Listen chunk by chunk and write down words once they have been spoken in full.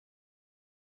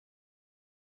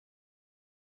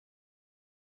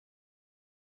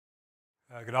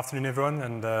Good afternoon, everyone,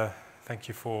 and thank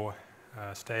you for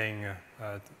staying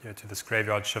to this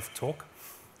graveyard shift talk.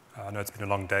 I know it's been a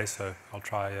long day, so I'll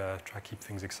try keep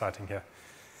things exciting here.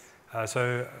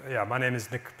 My name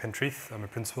is Nick Pentreath. I'm a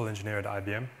principal engineer at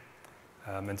IBM,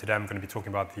 and today I'm going to be talking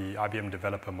about the IBM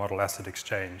Developer Model Asset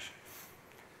Exchange.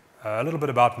 A little bit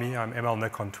about me: I'm ML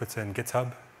Nick on Twitter and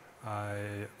GitHub.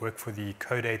 I work for the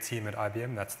Code A team at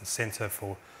IBM. That's the Center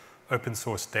for Open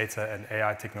Source Data and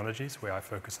AI Technologies, where I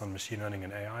focus on machine learning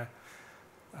and AI.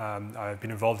 I've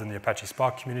been involved in the Apache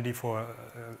Spark community for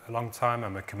a long time.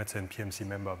 I'm a committer and PMC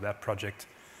member of that project,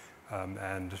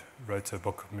 and wrote a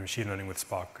book, Machine Learning with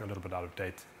Spark, a little bit out of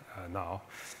date now,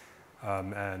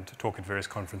 and talk at various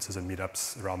conferences and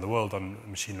meetups around the world on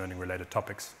machine learning related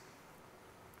topics.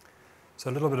 So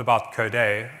a little bit about Code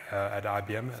A at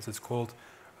IBM, as it's called.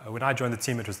 When I joined the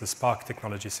team, it was the Spark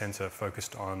Technology Center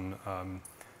focused on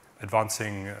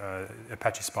advancing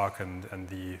Apache Spark and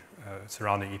the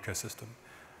surrounding ecosystem.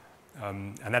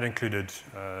 And that included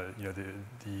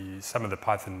some of the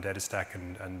Python data stack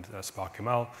and Spark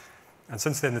ML. And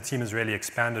since then, the team has really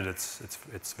expanded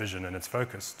its vision and its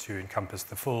focus to encompass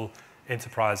the full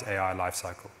enterprise AI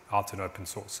lifecycle out in open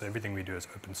source. So everything we do is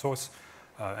open source,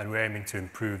 and we're aiming to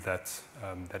improve that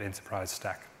enterprise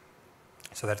stack.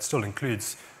 So that still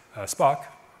includes Spark,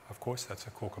 of course, that's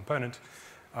a core component,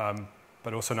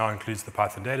 but also now includes the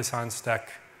Python data science stack,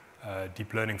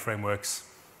 deep learning frameworks,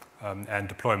 and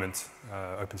deployment,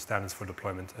 open standards for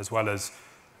deployment, as well as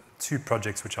two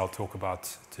projects which I'll talk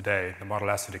about today: the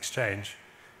Model Asset Exchange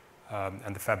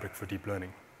and the Fabric for deep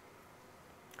learning.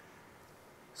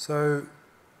 So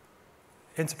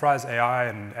enterprise AI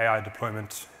and AI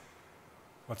deployment,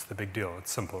 what's the big deal?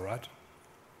 It's simple, right?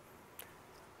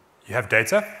 You have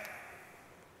data,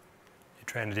 you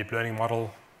train a deep learning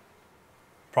model,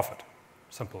 profit.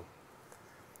 Simple.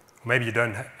 Or maybe you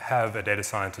don't have a data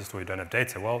scientist or you don't have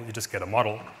data. Well, you just get a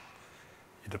model,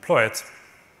 you deploy it,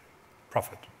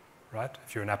 profit, right?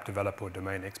 If you're an app developer or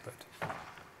domain expert.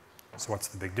 So what's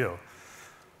the big deal?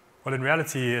 Well, in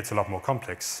reality, it's a lot more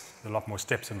complex. There are a lot more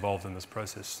steps involved in this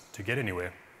process to get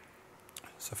anywhere.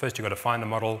 So first, you've got to find a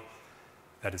model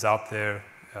that is out there,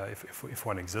 if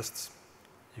one exists.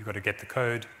 You've got to get the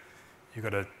code. You've got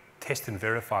to test and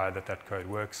verify that that code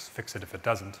works, fix it if it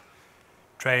doesn't,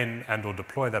 train and or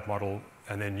deploy that model,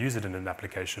 and then use it in an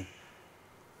application,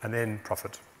 and then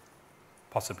profit,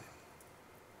 possibly.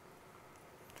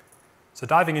 So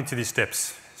diving into these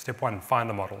steps, step one, find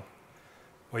a model.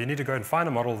 Well, you need to go and find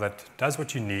a model that does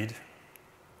what you need,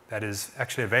 that is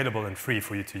actually available and free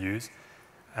for you to use,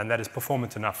 and that is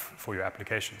performant enough for your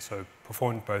application. So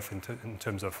performant both in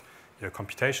terms of your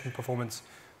computation performance,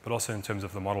 but also in terms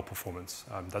of the model performance.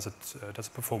 Does it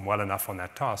perform well enough on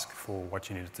that task for what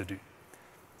you need it to do?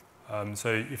 So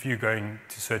if you're going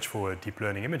to search for a deep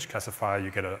learning image classifier, you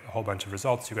get a whole bunch of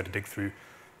results. You've got to dig through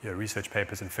your research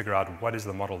papers and figure out what is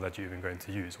the model that you're even going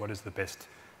to use. What is the best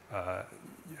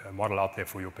model out there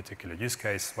for your particular use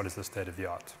case? What is the state of the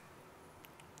art?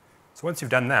 So once you've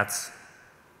done that,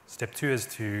 step two is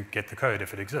to get the code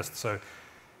if it exists. So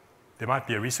there might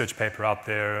be a research paper out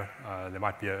there. There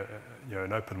might be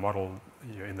an open model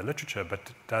in the literature,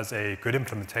 but does a good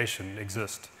implementation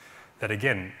exist that,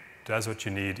 again, does what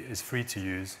you need, is free to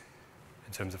use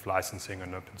in terms of licensing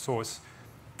and open source,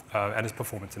 and is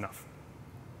performant enough?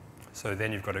 So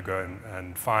then you've got to go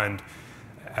and find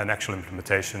an actual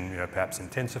implementation, perhaps in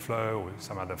TensorFlow or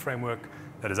some other framework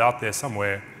that is out there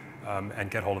somewhere,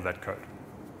 and get hold of that code.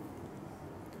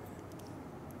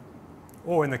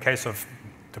 Or in the case of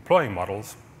deploying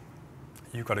models,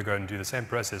 you've got to go and do the same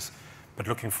process, but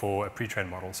looking for a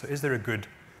pre-trained model. So is there a good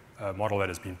model that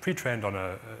has been pre-trained on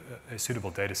a suitable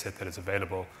data set that is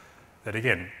available, that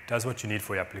again does what you need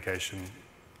for your application,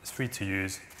 is free to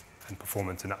use, and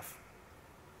performant enough?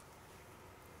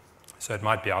 So it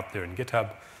might be out there in GitHub,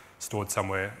 stored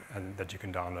somewhere, and that you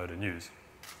can download and use.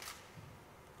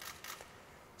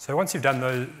 So once you've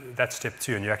done that step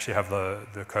two, and you actually have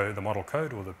the model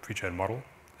code or the pre-trained model,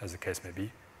 as the case may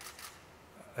be,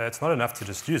 it's not enough to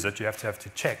just use it. You have to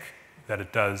check that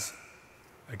it does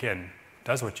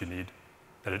what you need,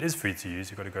 that it is free to use.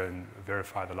 You've got to go and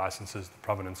verify the licenses, the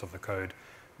provenance of the code,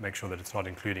 make sure that it's not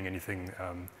including anything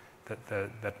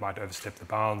that might overstep the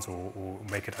bounds or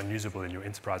make it unusable in your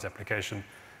enterprise application.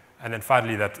 And then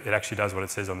finally, that it actually does what it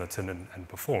says on the tin and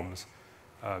performs,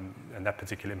 and that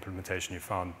particular implementation you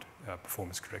found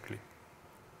performs correctly.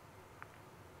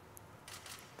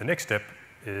 The next step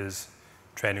is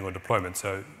training or deployment.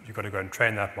 So you've got to go and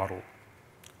train that model,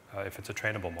 if it's a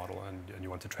trainable model, and you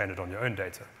want to train it on your own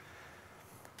data.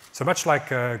 So much like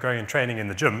going and training in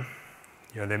the gym,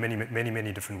 there are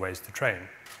many different ways to train.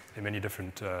 There are many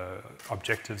different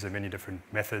objectives, there are many different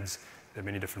methods, there are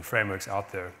many different frameworks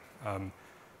out there.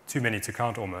 Too many to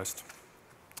count almost.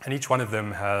 And each one of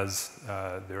them has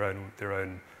their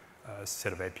own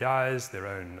set of APIs, their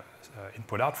own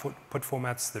input-output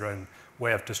formats, their own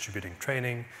way of distributing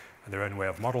training, their own way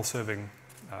of model serving,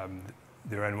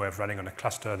 their own way of running on a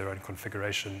cluster, their own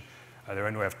configuration, their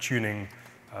own way of tuning,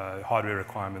 hardware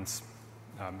requirements,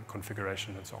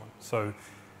 configuration, and so on. So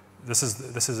this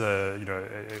is a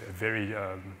very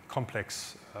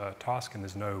complex task, and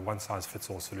there's no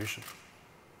one-size-fits-all solution.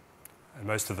 And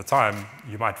most of the time,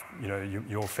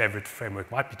 your favorite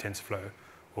framework might be TensorFlow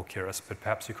or Keras, but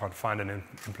perhaps you can't find an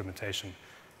implementation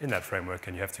in that framework,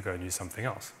 and you have to go and use something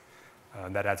else.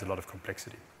 And that adds a lot of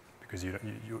complexity, because you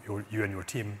and your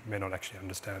team may not actually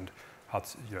understand how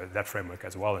to, that framework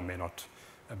as well, and may not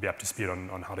be up to speed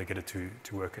on how to get it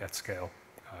to work at scale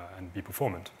and be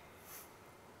performant.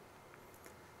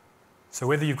 So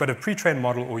whether you've got a pre-trained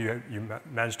model or you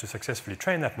manage to successfully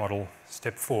train that model,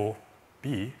 step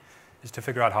 4B is to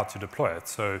figure out how to deploy it.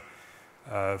 So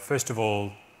first of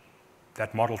all,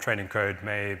 that model training code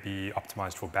may be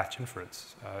optimized for batch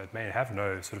inference. It may have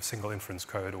no sort of single inference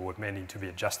code, or it may need to be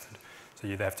adjusted. So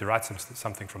you either have to write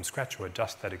something from scratch or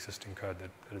adjust that existing code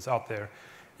that is out there.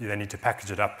 You then need to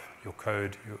package it up, your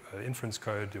code, your inference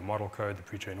code, your model code, the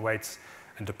pre-trained weights,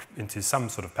 and into some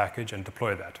sort of package and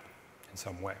deploy that in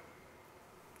some way.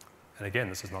 And again,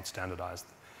 this is not standardized.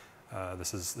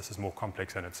 This is more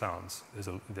complex than it sounds.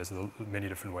 There's many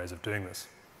different ways of doing this.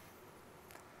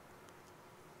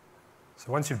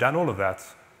 So once you've done all of that,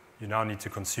 you now need to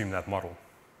consume that model.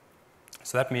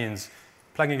 So that means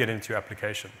plugging it into your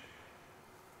application.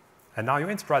 And now your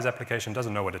enterprise application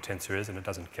doesn't know what a tensor is, and it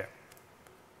doesn't care.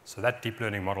 So that deep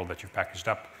learning model that you've packaged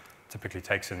up typically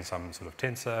takes in some sort of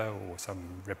tensor or some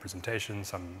representation,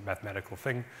 some mathematical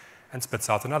thing, and spits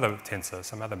out another tensor,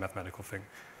 some other mathematical thing.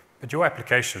 But your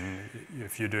application,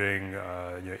 if you're doing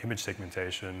image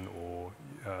segmentation or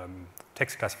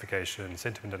text classification,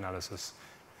 sentiment analysis,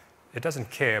 it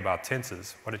doesn't care about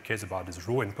tensors. What it cares about is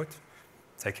raw input,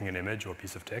 taking an image or a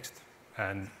piece of text,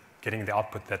 and getting the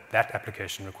output that that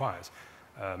application requires,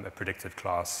 a predicted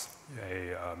class,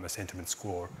 a sentiment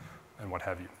score, and what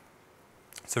have you.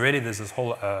 So really, there's this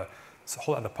whole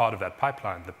other part of that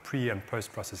pipeline, the pre- and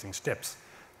post-processing steps,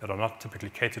 that are not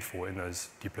typically catered for in those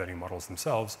deep learning models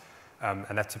themselves.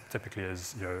 And that typically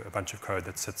is a bunch of code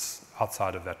that sits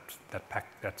outside of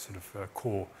that sort of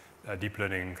core deep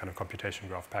learning kind of computation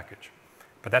graph package.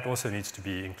 But that also needs to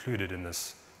be included in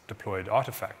this deployed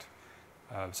artifact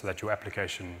so that your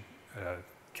application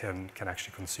can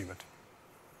actually consume it.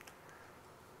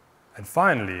 And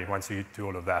finally, once you do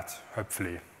all of that,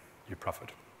 hopefully you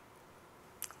profit.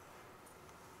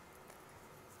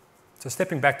 So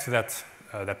stepping back to that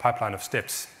pipeline of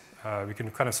steps, we can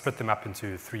kind of split them up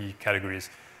into 3 categories.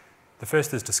 The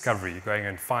first is discovery, going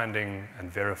and finding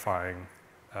and verifying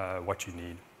what you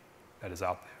need that is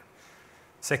out there.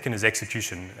 Second is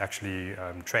execution, actually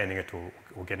training it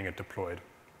or getting it deployed.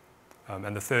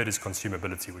 And the third is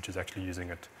consumability, which is actually using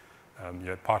it.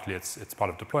 Partly it's part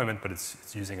of deployment, but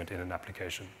it's using it in an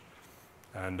application.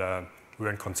 And we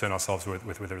won't concern ourselves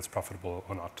with whether it's profitable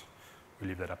or not. We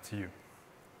leave that up to you.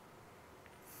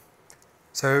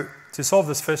 So to solve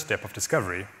this first step of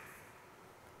discovery,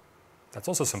 that's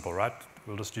also simple, right?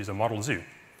 We'll just use a model zoo.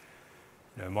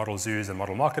 Model zoos and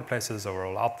model marketplaces are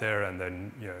all out there, and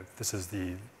then this is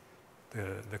the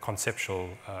conceptual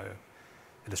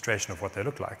illustration of what they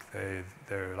look like.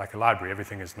 They're like a library.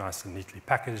 Everything is nice and neatly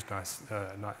packaged,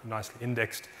 nicely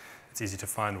indexed. It's easy to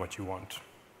find what you want.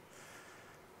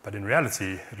 But in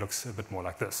reality, it looks a bit more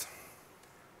like this.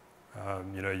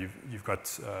 You've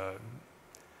got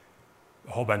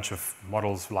a whole bunch of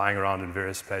models lying around in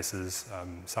various places.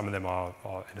 Some of them are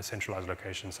in a centralized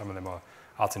location. Some of them are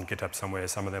out in GitHub somewhere.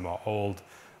 Some of them are old,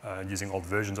 using old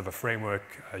versions of a framework.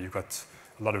 You've got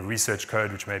a lot of research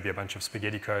code, which may be a bunch of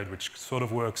spaghetti code, which sort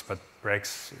of works but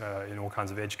breaks in all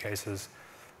kinds of edge cases.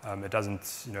 It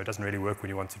doesn't really work when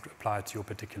you want to apply it to your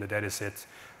particular data set.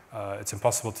 It's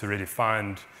impossible to really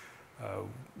find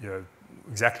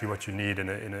exactly what you need in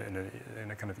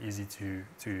a kind of easy to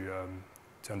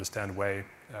understand way.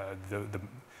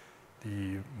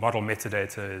 The model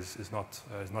metadata is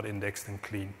not indexed and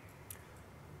clean.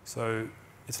 So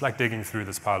it's like digging through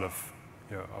this pile of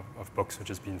books which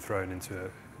has been thrown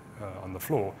into on the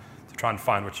floor to try and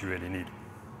find what you really need.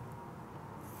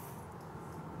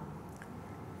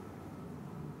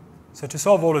 So to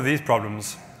solve all of these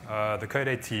problems, the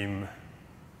Code8 team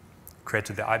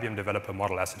created the IBM Developer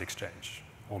Model Asset Exchange,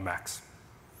 or MAX.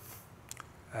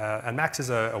 And MAX is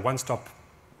a one-stop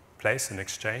place, an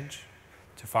exchange,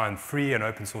 to find free and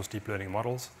open source deep learning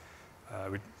models.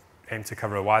 We aim to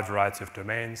cover a wide variety of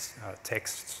domains,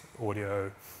 text,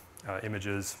 audio,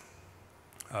 images,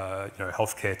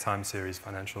 healthcare, time series,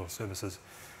 financial services.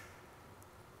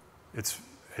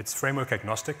 It's framework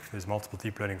agnostic. There's multiple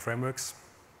deep learning frameworks.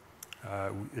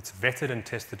 It's vetted and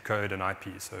tested code and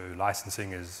IP, so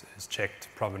licensing is checked,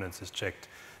 provenance is checked.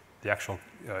 The actual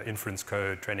inference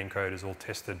code, training code is all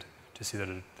tested to see that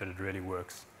it really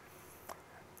works.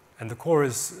 And the core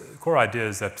idea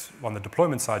is that on the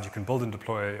deployment side, you can build and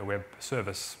deploy a web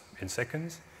service in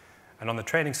seconds. And on the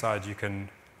training side, you can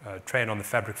train on the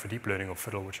Fabric for Deep Learning, or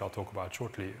FIDL, which I'll talk about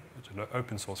shortly, which is an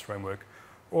open source framework,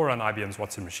 or on IBM's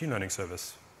Watson machine learning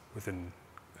service within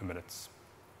minutes.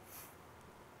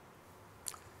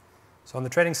 So on the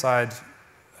training side,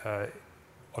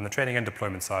 on the training and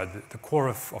deployment side, the core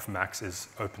of Max is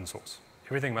open source.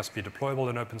 Everything must be deployable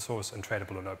in open source and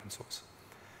trainable in open source.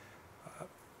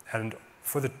 And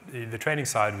for the training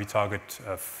side, we target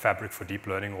Fabric for Deep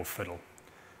Learning, or FIDL.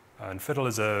 And FIDL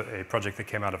is a project that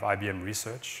came out of IBM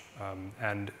research,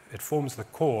 and it forms the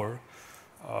core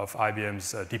of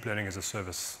IBM's Deep Learning as a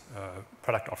Service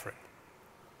product offering.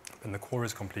 And the core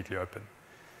is completely open.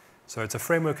 So it's a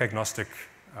framework agnostic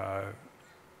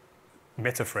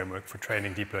meta framework for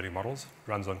training deep learning models. It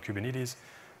runs on Kubernetes.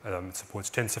 It supports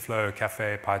TensorFlow,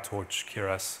 Caffe, PyTorch,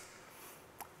 Keras.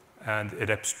 And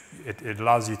it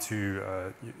allows you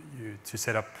to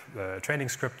set up a training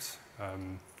script,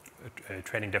 a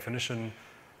training definition,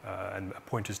 and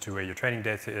pointers to where your training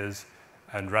data is,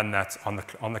 and run that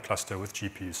on the cluster with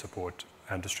GPU support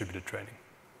and distributed training.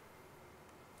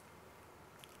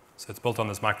 So it's built on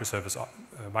this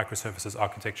microservices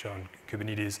architecture on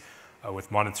Kubernetes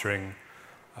with monitoring,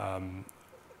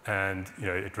 and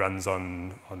it runs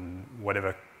on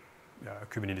whatever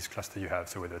Kubernetes cluster you have.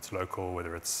 So whether it's local,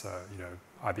 whether it's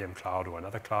IBM Cloud or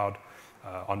another cloud,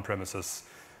 on premises,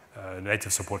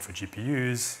 native support for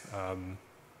GPUs,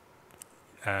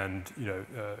 and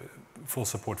full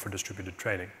support for distributed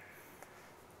training.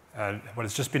 And what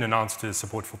has just been announced is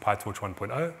support for PyTorch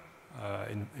 1.0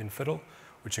 in FIDL,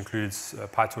 which includes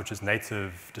PyTorch's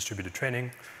native distributed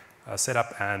training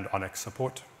setup and Onyx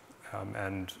support.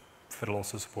 And FIDL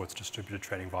also supports distributed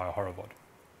training via Horovod.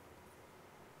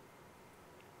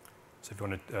 So if you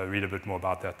want to read a bit more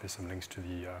about that, there's some links to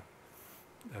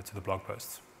the blog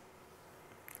posts.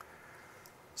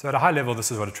 So at a high level, this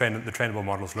is what the trainable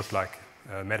models look like,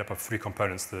 made up of three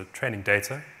components: the training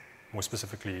data, more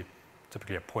specifically,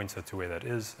 typically a pointer to where that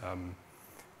is,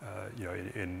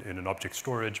 in an object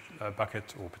storage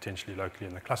bucket or potentially locally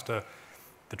in the cluster;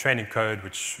 the training code,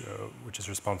 which is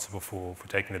responsible for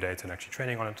taking the data and actually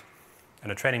training on it;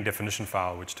 and a training definition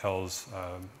file, which tells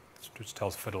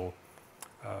FIDL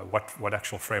what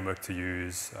actual framework to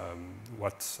use,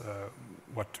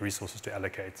 what resources to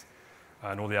allocate,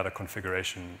 and all the other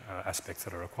configuration aspects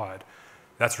that are required.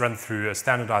 That's run through a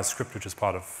standardized script,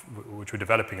 which we're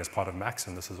developing as part of Max,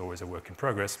 and this is always a work in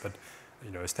progress. But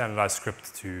a standardized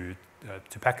script to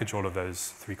package all of those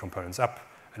three components up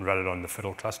and run it on the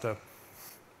FIDL cluster,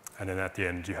 and then at the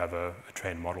end you have a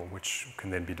trained model, which can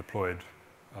then be deployed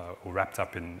or wrapped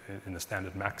up in the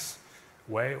standard Max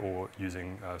way, or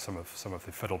using some of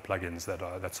the FIDL plugins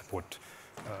that support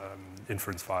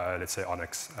inference via, let's say,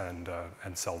 Onyx and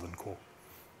Selden Core.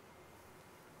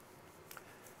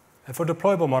 And for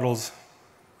deployable models,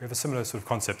 we have a similar sort of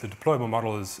concept. The deployable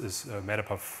model is made up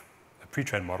of a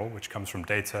pre-trained model, which comes from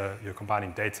data. You're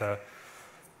combining data,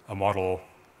 a model,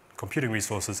 computing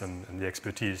resources, and the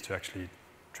expertise to actually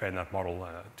train that model,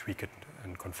 tweak it,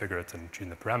 and configure it, and tune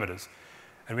the parameters.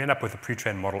 And we end up with a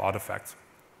pre-trained model artifact.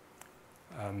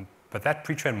 But that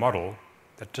pre-trained model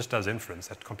that just does inference,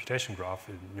 that computation graph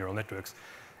in neural networks,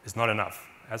 is not enough.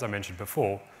 As I mentioned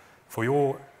before, for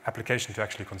your application to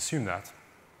actually consume that,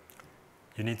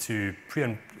 you need to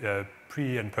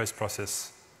pre and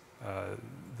post-process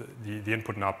the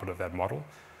input and output of that model.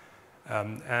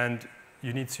 And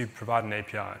you need to provide an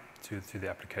API to the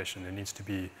application. There needs to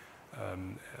be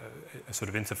a sort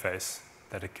of interface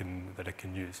that it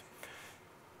can use.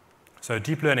 So a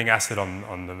deep learning asset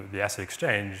on the asset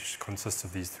exchange consists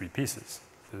of these three pieces: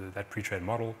 that pre-trained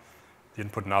model, the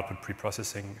input and output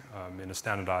pre-processing in a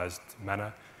standardized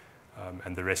manner,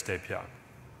 and the REST API.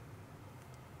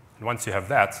 And once you have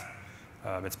that,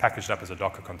 it's packaged up as a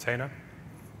Docker container,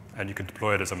 and you can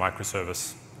deploy it as a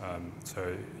microservice.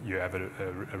 So you have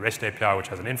a REST API, which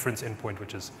has an inference endpoint,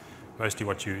 which is mostly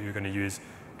what you're going to use,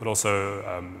 but also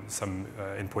some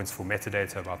endpoints for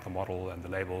metadata about the model and the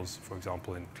labels, for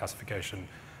example, in classification,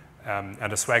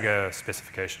 and a Swagger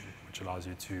specification, which allows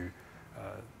you to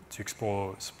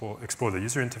explore the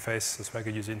user interface, the Swagger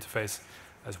user interface,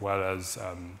 as well as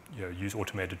use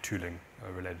automated tooling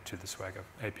related to the Swagger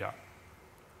API.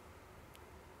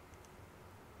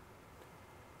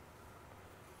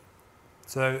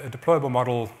 So a deployable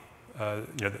model,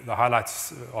 the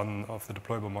highlights of the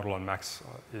deployable model on Max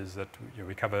is that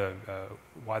we cover a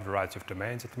wide variety of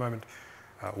domains at the moment,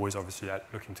 always obviously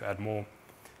looking to add more.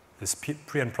 This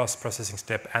pre and post-processing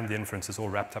step and the inference is all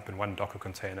wrapped up in one Docker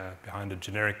container behind a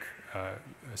generic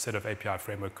set of API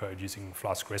framework code using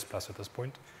Flask REST Plus at this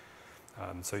point.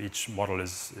 So each model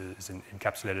is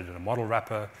encapsulated in a model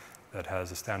wrapper that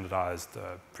has a standardized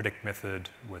predict method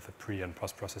with a pre and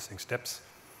post-processing steps.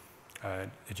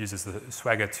 It uses the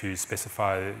Swagger to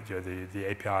specify the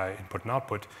API input and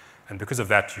output, and because of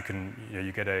that,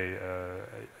 you get a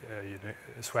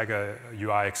Swagger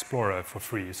UI Explorer for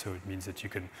free. So it means that you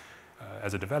can,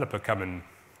 as a developer, come and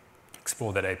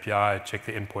explore that API, check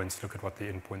the endpoints, look at what the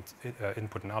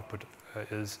input and output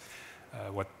is,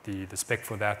 what the spec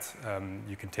for that.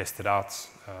 You can test it out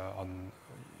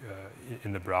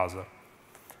in the browser,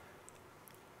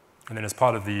 and then as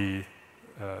part of the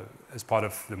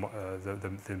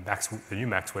new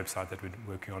Max website that we're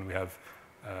working on, we have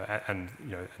and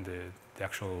the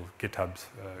actual GitHubs,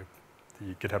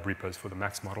 the GitHub repos for the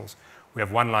Max models. We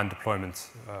have one-line deployments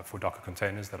for Docker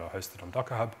containers that are hosted on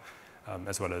Docker Hub,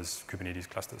 as well as Kubernetes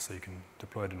clusters, so you can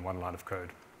deploy it in one line of code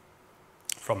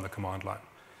from the command line.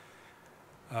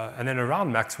 And then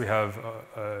around Max, we have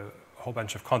a whole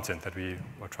bunch of content that we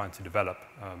are trying to develop,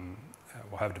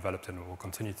 or have developed and will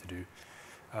continue to do,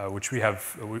 which we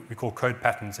call code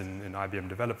patterns in IBM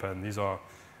Developer, and these are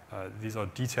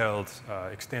detailed,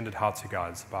 extended how-to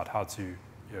guides about how to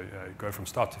go from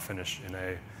start to finish in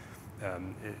a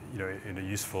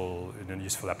useful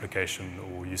application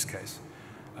or use case.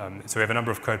 So we have a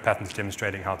number of code patterns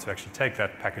demonstrating how to actually take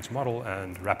that package model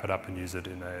and wrap it up and use it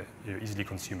in easily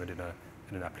consume it in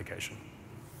an application.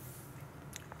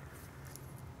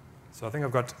 So I think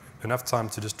I've got enough time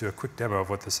to just do a quick demo of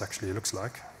what this actually looks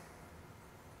like.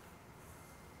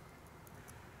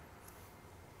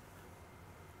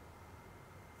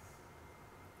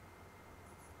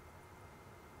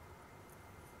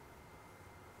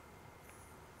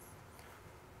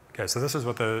 Okay, so this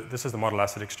is the Model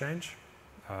Asset Exchange.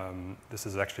 This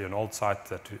is actually an old site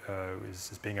that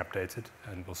is being updated,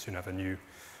 and we'll soon have a new,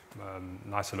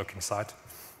 nicer looking site.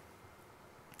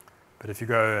 But if you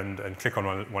go and click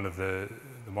on one of the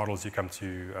models, you come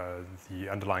to the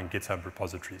underlying GitHub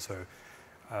repository. So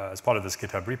as part of this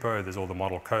GitHub repo, there's all the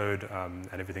model code and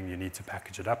everything you need to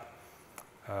package it up.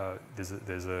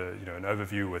 There's an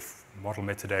overview with model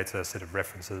metadata, a set of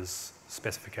references,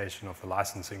 specification of the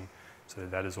licensing. So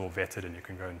that is all vetted, and you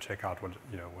can go and check out what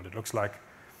it looks like.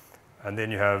 And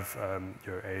then you have a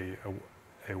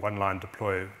one-line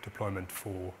deployment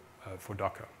for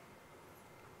Docker.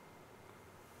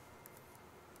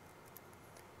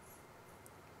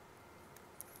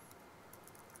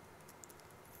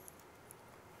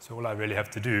 So all I really have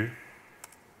to do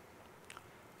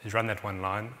is run that one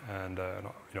line, and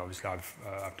obviously I've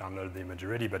downloaded the image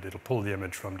already, but it'll pull the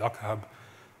image from Docker Hub,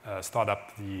 start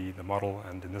up the model,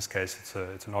 and in this case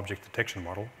it's an object detection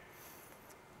model.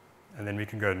 And then we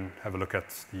can go and have a look at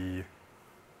the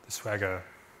Swagger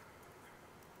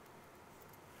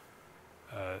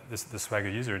the Swagger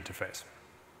user interface.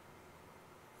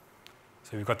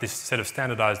 So we've got this set of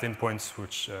standardized endpoints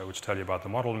which tell you about the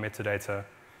model metadata,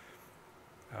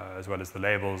 as well as the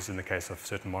labels in the case of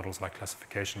certain models like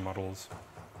classification models.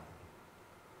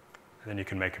 And then you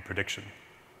can make a prediction.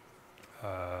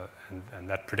 And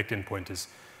that predict endpoint is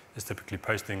typically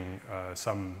posting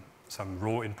some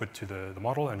raw input to the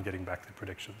model and getting back the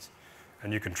predictions.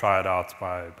 And you can try it out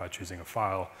by choosing a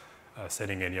file,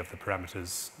 setting any of the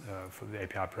parameters for the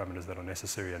API parameters that are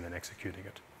necessary, and then executing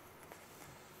it.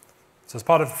 So as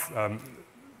part of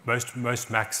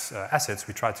most Max assets,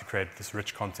 we try to create this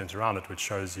rich content around it, which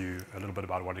shows you a little bit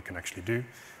about what it can actually do.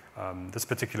 This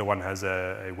particular one has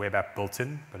a web app built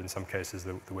in, but in some cases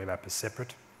the web app is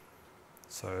separate.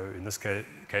 So in this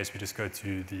case, we just go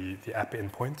to the app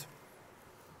endpoint.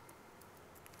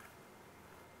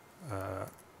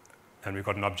 And we've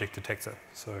got an object detector.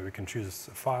 So we can choose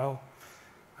a file,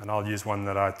 and I'll use one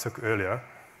that I took earlier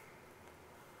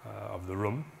of the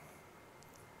room.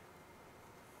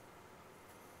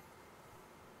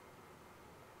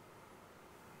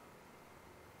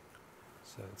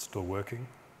 So it's still working.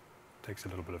 Takes a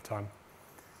little bit of time.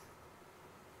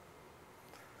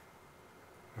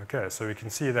 Okay, so we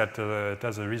can see that it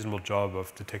does a reasonable job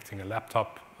of detecting a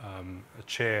laptop, a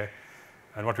chair,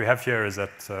 and what we have here is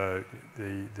that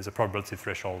there's a probability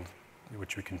threshold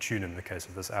which we can tune in the case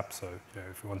of this app. So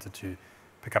if we wanted to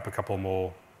pick up a couple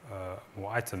more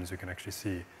more items, we can actually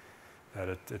see that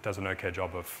it does an okay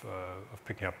job of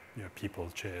picking up people,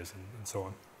 chairs, and so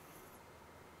on,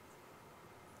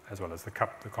 as well as the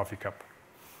cup, the coffee cup.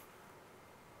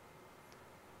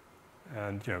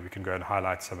 And we can go and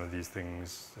highlight some of these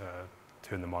things,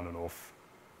 turn them on and off,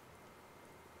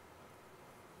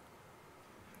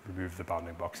 remove the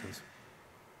bounding boxes.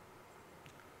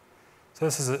 So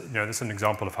this is this is an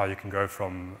example of how you can go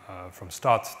from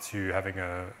start to having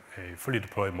a fully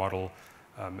deployed model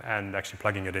and actually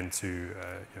plugging it into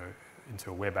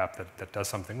a web app that does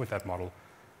something with that model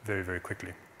very, very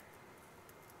quickly.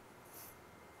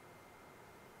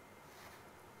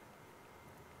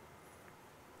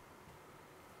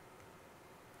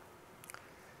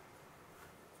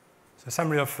 So a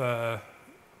summary of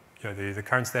the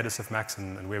current status of Max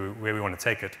and where we want to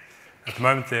take it. At the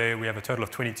moment, we have a total of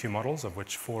 22 models, of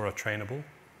which 4 are trainable.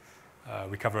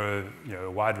 We cover a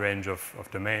wide range of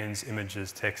domains,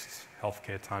 images, text,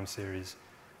 healthcare, time series,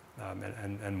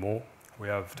 and more. We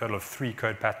have a total of 3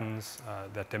 code patterns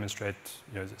that demonstrate,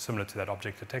 similar to that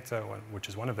object detector, which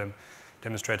is one of them,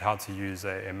 demonstrate how to use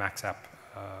a Max app,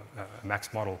 a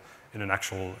Max model in an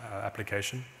actual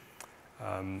application.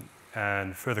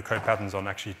 And further code patterns on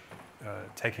actually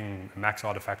taking a Max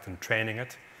artifact and training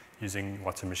it using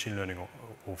what's in machine learning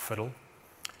or fiddle.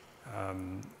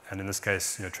 And in this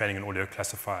case, training an audio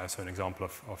classifier, so an example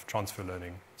of transfer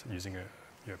learning, so using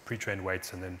pre-trained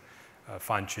weights and then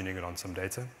fine-tuning it on some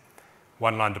data.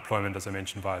 One-line deployment, as I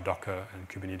mentioned, via Docker and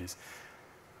Kubernetes.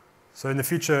 So in the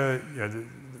future,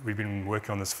 we've been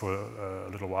working on this for a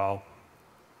little while,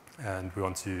 and we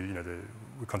want to,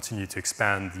 we continue to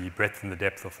expand the breadth and the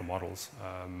depth of the models.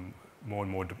 More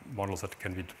and more models that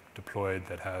can be deployed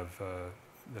that have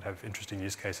interesting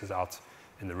use cases out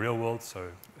in the real world,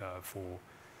 so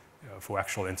for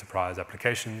actual enterprise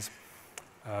applications.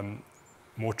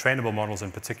 More trainable models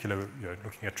in particular,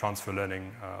 looking at transfer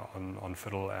learning on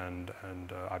Fiddle and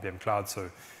IBM Cloud, so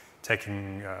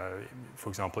taking, for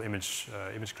example, image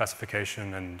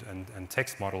classification and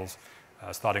text models,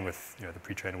 starting with the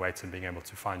pre-trained weights and being able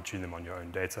to fine-tune them on your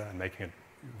own data and making it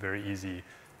very easy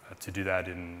to do that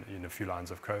in a few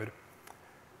lines of code.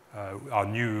 Our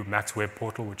new Max web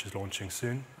portal, which is launching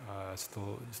soon,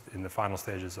 still in the final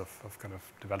stages of kind of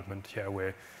development here,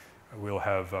 where we'll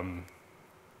have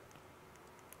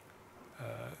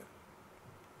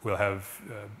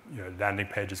landing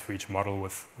pages for each model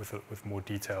with more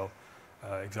detail,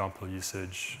 example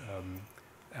usage,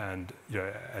 and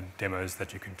demos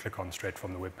that you can click on straight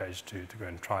from the web page to go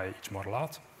and try each model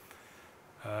out.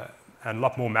 And a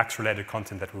lot more Max-related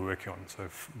content that we're working on. So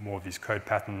more of these code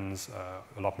patterns,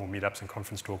 a lot more meetups and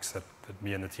conference talks that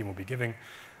me and the team will be giving,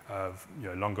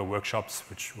 longer workshops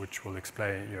which will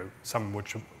explain, some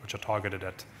which are targeted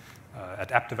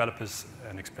at app developers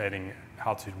and explaining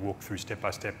how to walk through step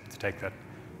by step to take that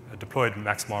deployed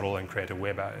Max model and create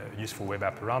a useful web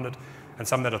app around it, and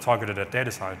some that are targeted at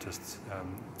data scientists,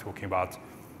 talking about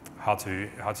how to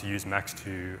use Max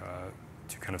to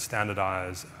kind of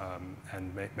standardize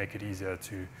and make it easier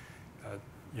to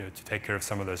take care of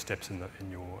some of those steps in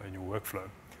your workflow,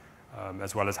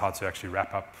 as well as how to actually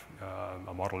wrap up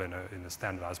a model in a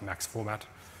standardized Max format.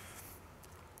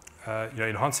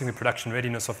 Enhancing the production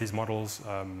readiness of these models.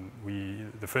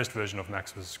 The first version of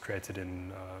Max was created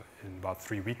in about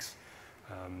 3 weeks.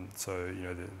 So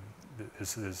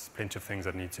there's plenty of things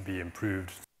that need to be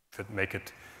improved that make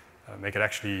it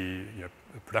actually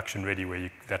production ready,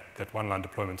 where that one-line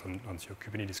deployment onto your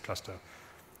Kubernetes cluster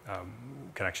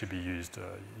can actually be used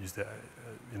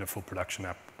in a full production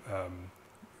app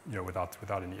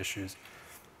without any issues.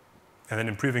 And then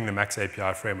improving the Max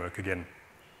API framework. Again,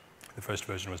 the first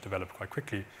version was developed quite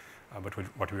quickly, but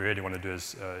what we really want to do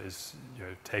is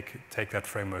take that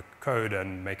framework code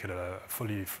and make it a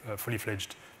fully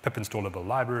fledged pip installable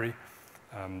library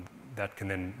that can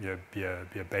then be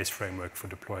a base framework for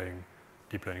deploying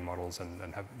deep learning models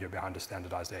and have behind a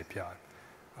standardized API,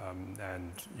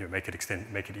 and make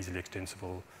it easily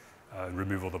extensible,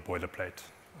 remove all the boilerplate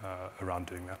around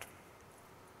doing that.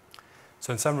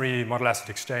 So in summary, Model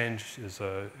Asset Exchange is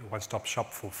a one-stop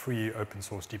shop for free open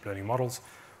source deep learning models,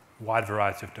 wide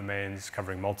variety of domains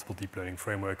covering multiple deep learning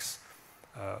frameworks,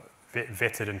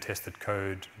 vetted and tested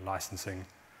code, licensing,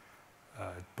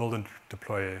 build and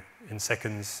deploy in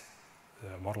seconds,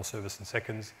 model service in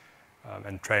seconds,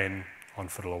 and train on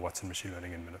Fiddle or Watson machine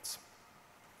learning in minutes.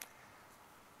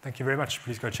 Thank you very much.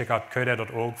 Please go check out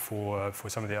codea.org for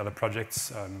some of the other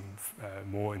projects,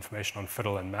 more information on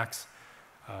Fiddle and Max.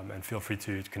 And feel free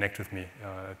to connect with me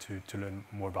to learn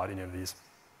more about any of these.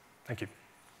 Thank you.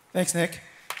 Thanks, Nick.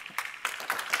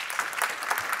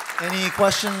 Any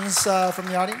questions from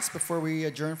the audience before we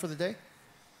adjourn for the day?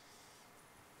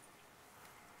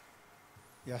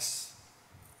 Yes.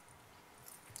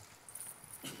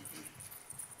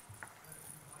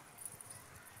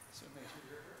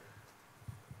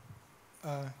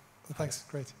 Thanks,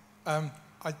 great. I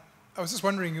was just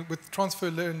wondering, with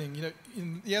transfer learning,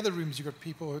 in the other rooms you've got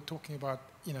people who are talking about,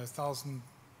 1,000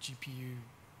 GPU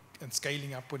and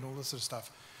scaling up and all this sort of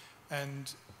stuff.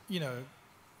 And,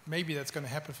 maybe that's going to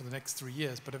happen for the next 3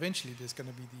 years, but eventually there's going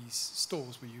to be these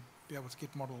stores where you'll be able to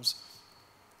get models.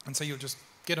 And so you'll just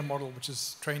get a model which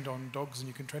is trained on dogs and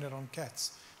you can train it on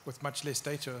cats with much less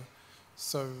data.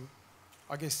 So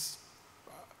I guess,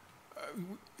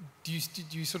 do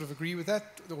you sort of agree with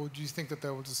that? Or do you think that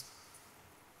there'll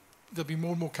be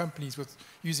more and more companies with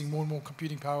using more and more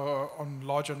computing power on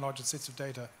larger and larger sets of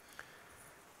data?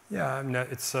 Yeah, I mean,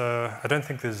 it's. I don't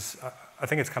think there's. I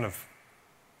think it's kind of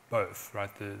both, right?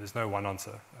 There's no one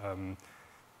answer.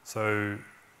 So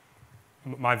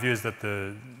my view is that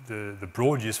the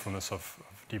broad usefulness of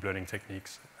deep learning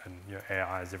techniques and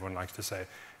AI, as everyone likes to say,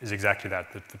 is exactly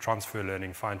that. The transfer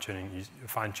learning,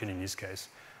 fine-tuning use case.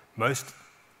 Most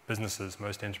businesses,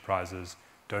 most enterprises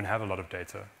don't have a lot of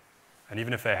data. And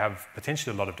even if they have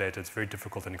potentially a lot of data, it's very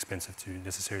difficult and expensive to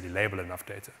necessarily label enough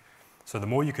data. So the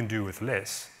more you can do with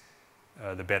less,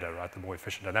 the better, right? The more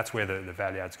efficient. And that's where the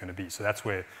value add is going to be. So that's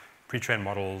where pre-trained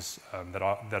models that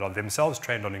are themselves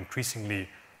trained on increasingly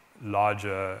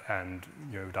larger and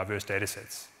diverse data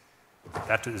sets,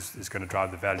 that is going to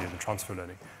drive the value in the transfer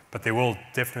learning. But there will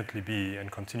definitely be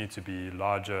and continue to be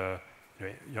larger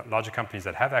companies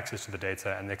that have access to the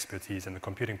data and the expertise and the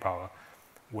computing power,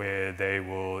 where they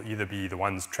will either be the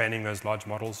ones training those large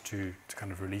models to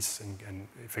kind of release and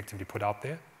effectively put out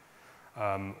there,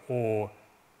 or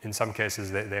in some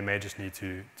cases they may just need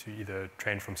to either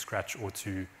train from scratch or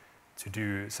to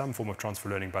do some form of transfer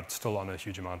learning, but still on a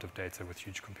huge amount of data with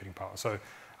huge computing power. So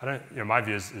I don't, my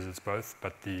view is it's both,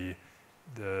 but the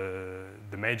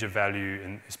major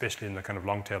value, especially in the kind of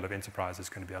long tail of enterprise, is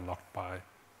going to be unlocked by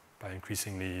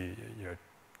increasingly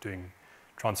doing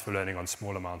transfer learning on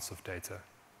small amounts of data,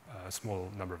 a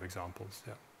small number of examples.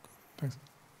 Yeah. Thanks.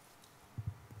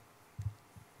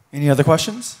 Any other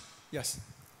questions? Yes.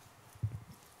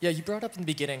 Yeah, you brought up in the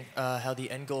beginning how the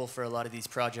end goal for a lot of these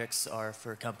projects are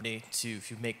for a company to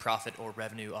make profit or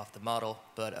revenue off the model,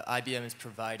 but IBM is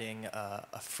providing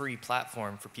a free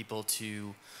platform for people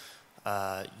to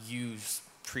use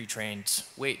pre-trained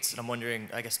weights. And I'm wondering,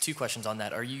 I guess, two questions on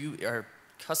that. Are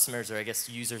customers, or I guess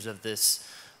users of this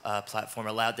platform,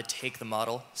 allowed to take the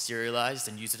model serialized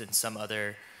and use it in some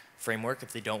other framework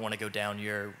if they don't want to go down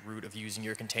your route of using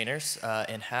your containers?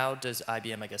 And how does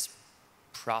IBM, I guess,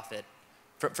 profit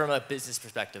from a business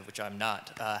perspective, which I'm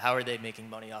not? How are they making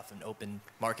money off an open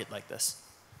market like this?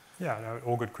 Yeah, no,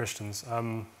 all good questions.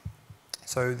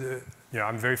 So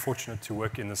I'm very fortunate to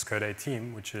work in this Code A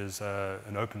team, which is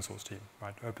an open source team,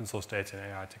 right? Open source data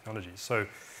and AI technologies. So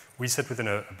we sit within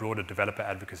a broader developer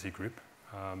advocacy group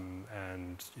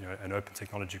and an open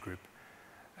technology group.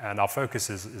 And our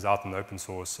focus is out in the open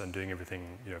source and doing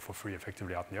everything for free,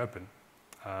 effectively out in the open.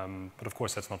 But of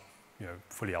course, that's not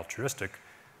fully altruistic.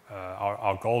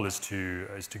 Our goal is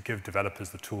to give developers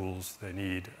the tools they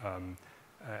need,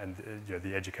 and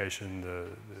the education,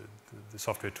 the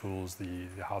software tools, the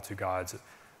how-to guides,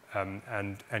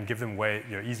 and give them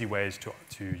easy ways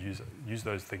to use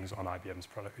those things on IBM's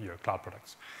product, cloud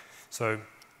products. So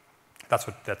that's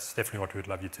definitely what we would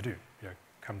love you to do.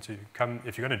 Come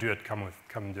if you're going to do it, come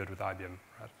and do it with IBM,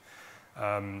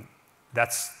 right?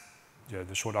 That's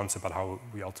the short answer about how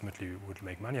we ultimately would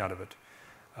make money out of it.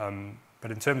 But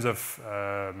in terms of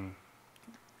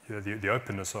the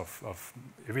openness of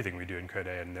everything we do in Code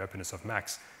A and the openness of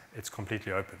Max, it's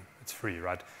completely open. It's free,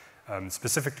 right?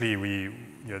 Specifically,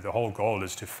 the whole goal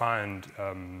is to find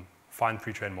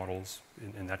pre-trained models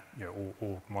in that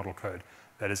or model code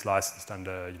that is licensed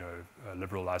under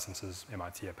liberal licenses,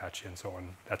 MIT, Apache, and so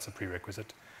on. That's a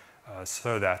prerequisite,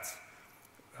 so that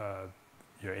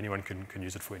anyone can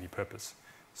use it for any purpose.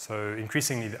 So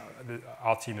increasingly,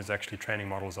 our team is actually training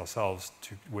models ourselves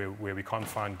where we can't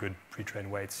find good pre-trained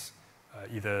weights.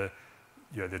 Either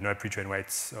there are no pre-trained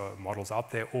weights models out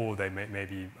there, or they may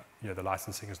be the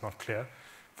licensing is not clear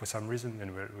for some reason,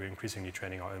 and we're increasingly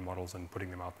training our own models and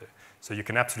putting them out there. So you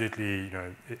can absolutely,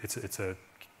 it's a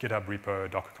GitHub repo,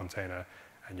 Docker container,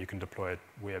 and you can deploy it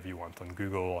wherever you want, on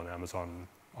Google, on Amazon,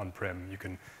 on-prem. You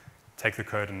can take the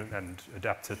code and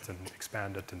adapt it and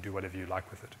expand it and do whatever you like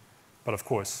with it. But of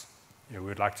course, we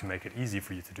would like to make it easy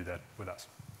for you to do that with us.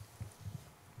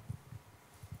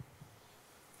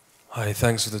 Hi,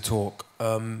 thanks for the talk.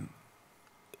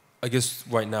 I guess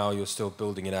right now you're still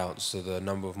building it out, so the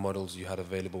number of models you had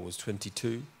available was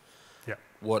 22. Yeah.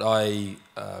 What I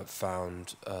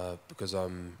found, because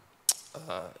I'm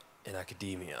in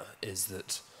academia, is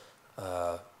that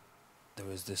there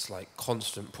is this like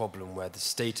constant problem where the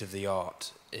state of the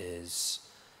art is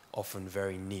often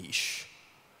very niche,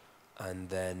 and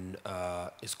then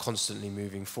is constantly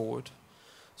moving forward.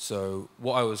 So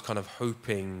what I was kind of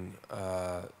hoping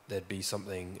there'd be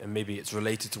something, and maybe it's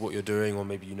related to what you're doing, or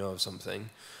maybe you know of something,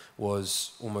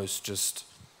 was almost just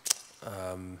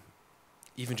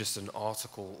even just an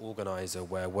article organizer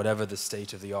where whatever the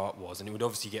state of the art was, and it would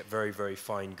obviously get very, very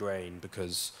fine-grained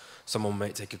because someone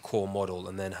might take a core model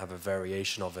and then have a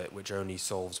variation of it which only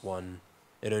solves one,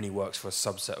 it only works for a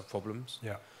subset of problems.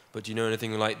 Yeah. But do you know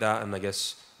anything like that? And I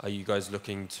guess, are you guys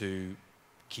looking to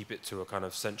keep it to a kind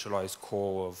of centralized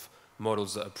core of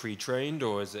models that are pre-trained,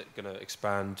 or is it going to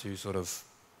expand to sort of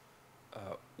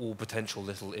all potential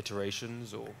little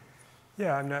iterations? Or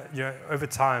yeah, I mean, over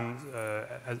time,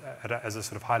 as a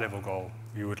sort of high-level goal,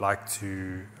 we would like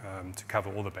to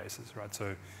cover all the bases, right?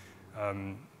 So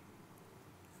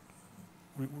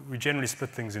we generally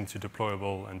split things into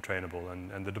deployable and trainable,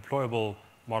 and the deployable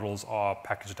models are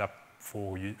packaged up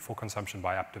for consumption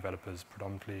by app developers,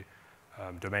 predominantly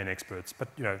domain experts. But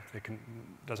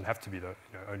doesn't have to be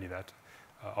only that.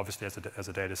 Obviously, as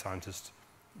a data scientist,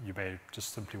 you may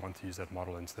just simply want to use that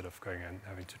model instead of going and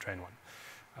having to train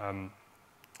one.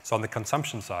 So on the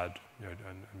consumption side,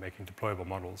 and making deployable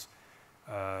models,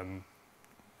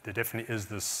 there definitely is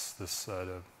this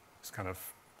kind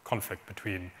of conflict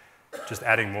between just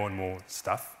adding more and more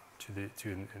stuff to the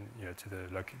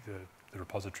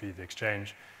repository, the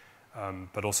exchange,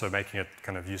 but also making it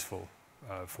kind of useful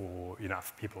for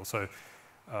enough people. So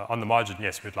on the margin,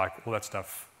 yes, we'd like all that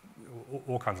stuff,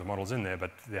 all kinds of models in there,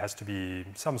 but there has to be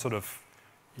some sort of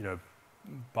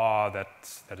bar that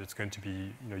it's going to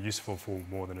be useful for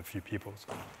more than a few people.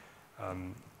 So,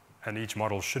 and each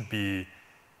model should be,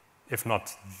 if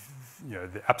not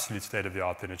the absolute state of the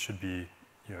art, then it should be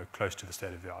close to the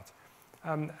state of the art.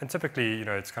 And typically,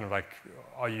 it's kind of like,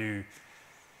 are you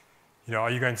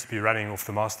going to be running off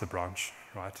the master branch,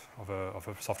 right, of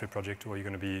a software project, or are you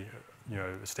going to be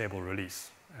a stable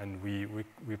release? And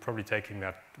we're probably taking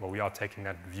that, well, we are taking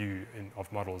that view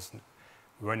of models.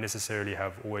 We won't necessarily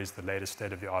have always the latest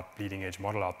state-of-the-art bleeding-edge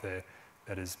model out there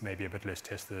that is maybe a bit less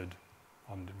tested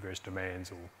on various domains,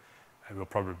 and we'll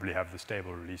probably have the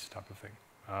stable release type of thing.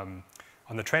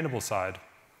 On the trainable side,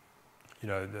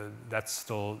 that's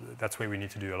where we need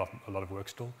to do a lot of work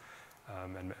still,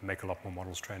 and make a lot more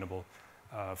models trainable.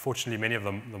 Fortunately, many of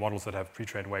the models that have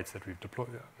pre-trained weights that we've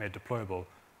made deployable,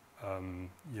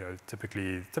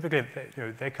 typically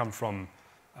they come from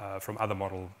other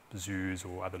model zoos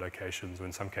or other locations, or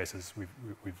in some cases we've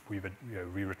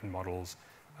rewritten models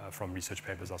from research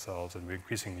papers ourselves, and we're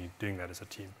increasingly doing that as a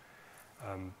team.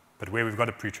 But where we've got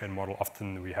a pre-trained model,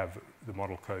 often we have the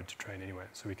model code to train anyway,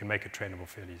 so we can make it trainable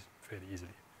fairly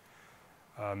easily.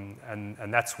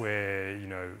 And that's where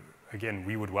again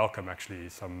we would welcome actually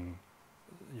some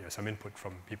input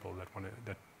from people that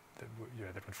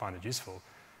would find it useful.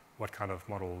 What kind of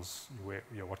models,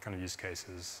 what kind of use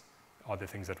cases are there,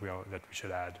 things that we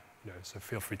should add? So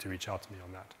feel free to reach out to me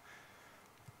on that.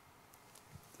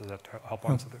 Does that help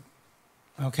answer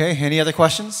that? Okay. Any other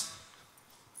questions?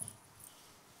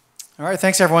 All right.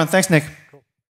 Thanks, everyone. Thanks, Nick. Cool.